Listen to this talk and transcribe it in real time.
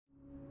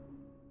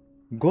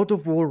God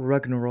of War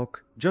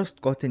Ragnarök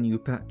just got a new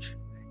patch.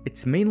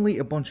 It's mainly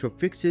a bunch of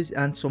fixes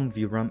and some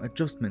VRAM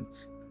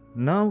adjustments.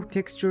 Now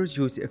textures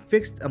use a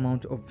fixed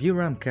amount of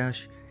VRAM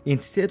cache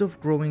instead of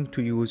growing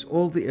to use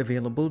all the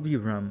available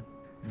VRAM.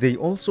 They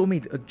also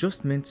made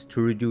adjustments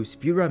to reduce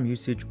VRAM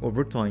usage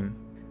over time.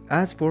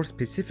 As for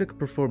specific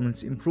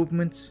performance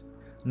improvements,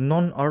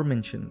 none are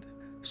mentioned.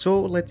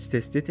 So let's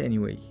test it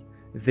anyway.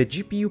 The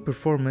GPU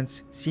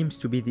performance seems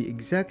to be the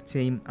exact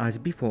same as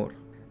before.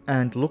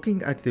 And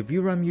looking at the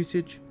VRAM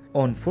usage,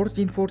 on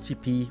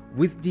 1440p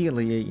with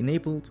DLAA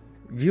enabled,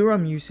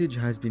 VRAM usage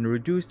has been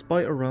reduced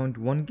by around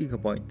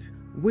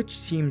 1GB, which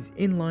seems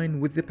in line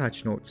with the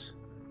patch notes.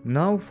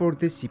 Now for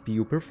the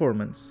CPU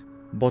performance.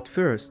 But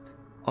first,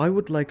 I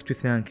would like to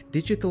thank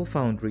Digital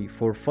Foundry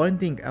for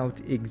finding out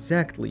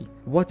exactly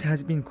what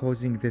has been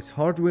causing this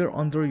hardware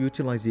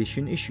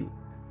underutilization issue.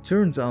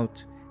 Turns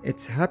out,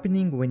 it's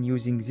happening when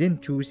using Zen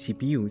 2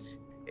 CPUs,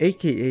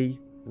 aka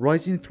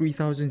Ryzen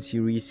 3000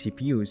 series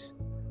CPUs.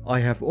 I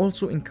have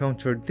also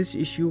encountered this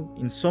issue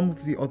in some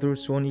of the other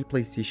Sony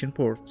PlayStation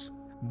ports,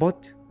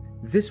 but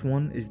this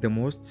one is the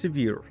most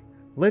severe.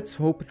 Let's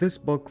hope this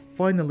bug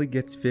finally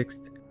gets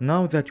fixed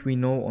now that we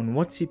know on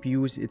what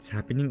CPUs it's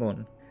happening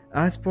on.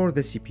 As for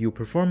the CPU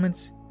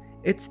performance,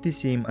 it's the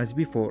same as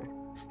before,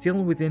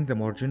 still within the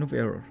margin of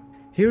error.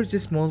 Here's a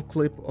small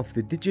clip of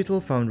the Digital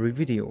Foundry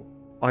video.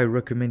 I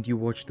recommend you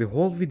watch the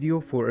whole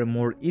video for a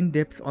more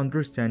in-depth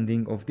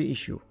understanding of the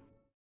issue.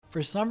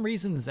 For some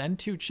reason, Zen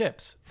 2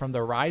 chips from the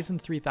Ryzen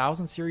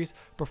 3000 series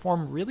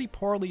perform really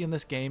poorly in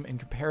this game in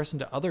comparison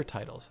to other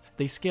titles.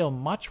 They scale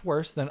much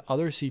worse than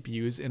other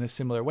CPUs in a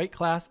similar weight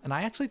class, and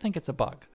I actually think it's a bug.